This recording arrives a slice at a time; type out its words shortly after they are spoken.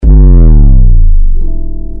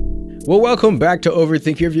Well, welcome back to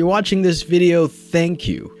Overthinker. If you're watching this video, thank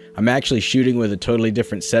you. I'm actually shooting with a totally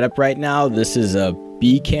different setup right now. This is a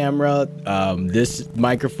B camera. This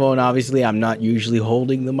microphone, obviously, I'm not usually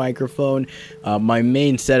holding the microphone. My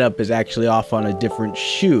main setup is actually off on a different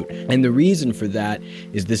shoot. And the reason for that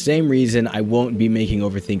is the same reason I won't be making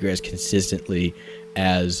Overthinker as consistently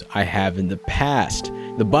as I have in the past.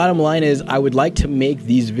 The bottom line is I would like to make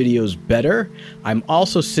these videos better. I'm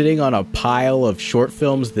also sitting on a pile of short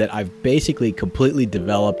films that I've basically completely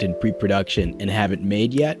developed in pre-production and haven't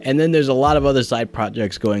made yet. And then there's a lot of other side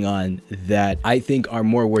projects going on that I think are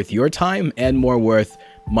more worth your time and more worth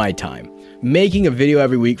my time. Making a video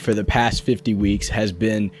every week for the past 50 weeks has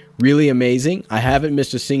been really amazing. I haven't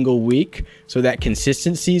missed a single week, so that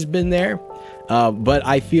consistency's been there. But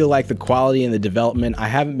I feel like the quality and the development, I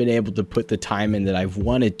haven't been able to put the time in that I've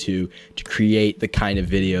wanted to create the kind of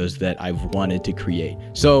videos that I've wanted to create.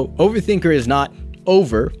 So Overthinker is not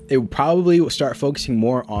over. It will probably start focusing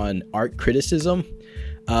more on art criticism.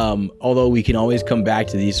 Although we can always come back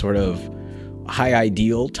to these sort of high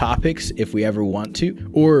ideal topics if we ever want to,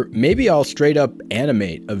 or maybe I'll straight up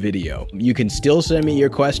animate a video. You can still send me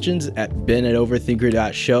your questions at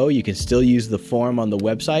ben@overthinker.show. You can still use the form on the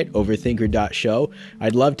website, overthinker.show.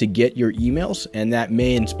 I'd love to get your emails, and that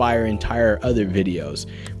may inspire entire other videos.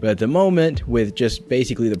 But at the moment, with just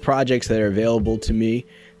basically the projects that are available to me,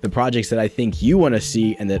 the projects that I think you want to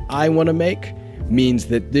see and that I want to make, means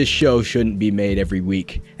that this show shouldn't be made every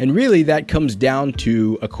week. And really that comes down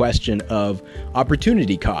to a question of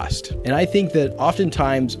opportunity cost. And I think that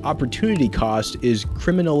oftentimes opportunity cost is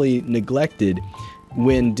criminally neglected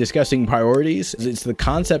when discussing priorities. It's the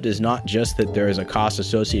concept is not just that there is a cost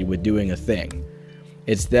associated with doing a thing.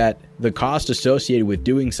 It's that the cost associated with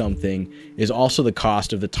doing something is also the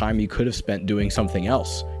cost of the time you could have spent doing something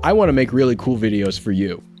else. I want to make really cool videos for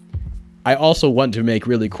you. I also want to make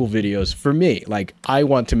really cool videos for me. Like, I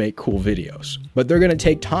want to make cool videos, but they're going to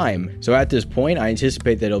take time. So at this point, I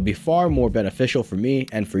anticipate that it'll be far more beneficial for me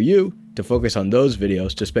and for you to focus on those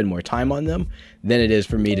videos, to spend more time on them, than it is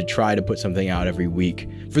for me to try to put something out every week.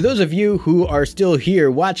 For those of you who are still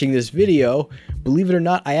here watching this video, believe it or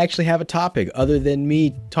not, I actually have a topic other than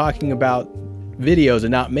me talking about videos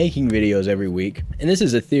and not making videos every week. And this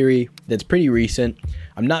is a theory that's pretty recent.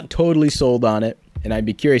 I'm not totally sold on it, and I'd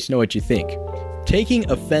be curious to know what you think. Taking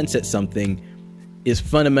offense at something is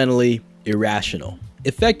fundamentally irrational.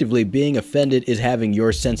 Effectively, being offended is having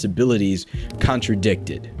your sensibilities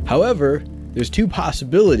contradicted. However, there's two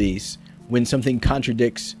possibilities when something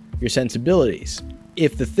contradicts your sensibilities.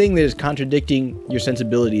 If the thing that is contradicting your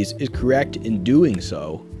sensibilities is correct in doing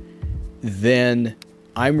so, then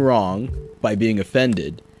I'm wrong by being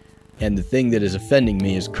offended, and the thing that is offending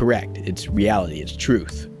me is correct. It's reality, it's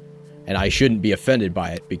truth. And I shouldn't be offended by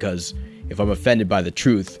it, because if I'm offended by the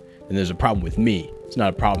truth, then there's a problem with me. It's not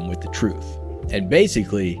a problem with the truth. And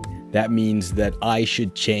basically, that means that I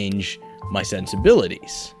should change my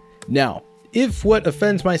sensibilities. Now, if what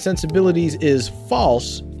offends my sensibilities is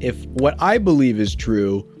false, if what I believe is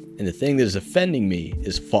true, and the thing that is offending me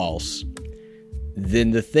is false, then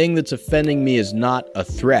the thing that's offending me is not a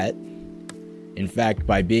threat. In fact,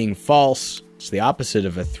 by being false, it's the opposite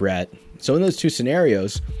of a threat. So in those two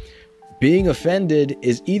scenarios, being offended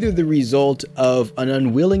is either the result of an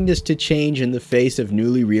unwillingness to change in the face of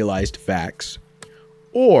newly realized facts,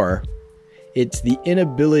 or it's the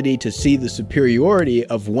inability to see the superiority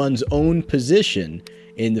of one's own position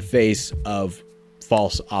in the face of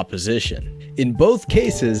false opposition. In both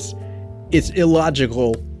cases, it's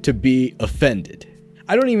illogical to be offended.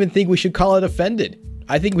 I don't even think we should call it offended.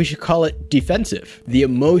 I think we should call it defensive. The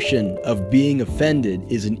emotion of being offended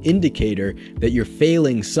is an indicator that you're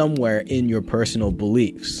failing somewhere in your personal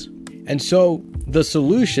beliefs. And so the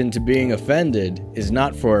solution to being offended is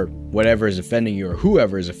not for whatever is offending you or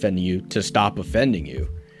whoever is offending you to stop offending you.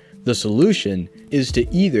 The solution is to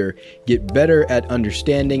either get better at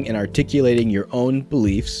understanding and articulating your own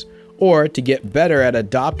beliefs, or to get better at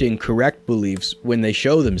adopting correct beliefs when they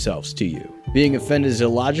show themselves to you. Being offended is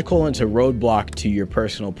illogical and it's a roadblock to your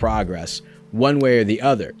personal progress, one way or the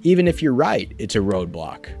other. Even if you're right, it's a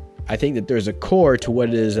roadblock. I think that there's a core to what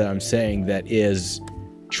it is that I'm saying that is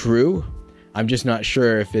true. I'm just not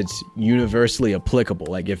sure if it's universally applicable,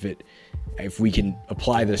 like if we can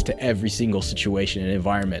apply this to every single situation and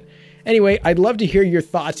environment. Anyway, I'd love to hear your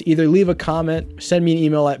thoughts. Either leave a comment, send me an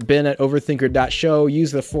email at ben@overthinker.show,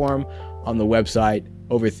 use the form on the website,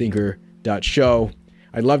 overthinker.show.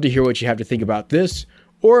 I'd love to hear what you have to think about this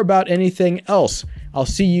or about anything else. I'll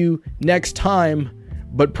see you next time,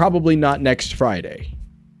 but probably not next Friday.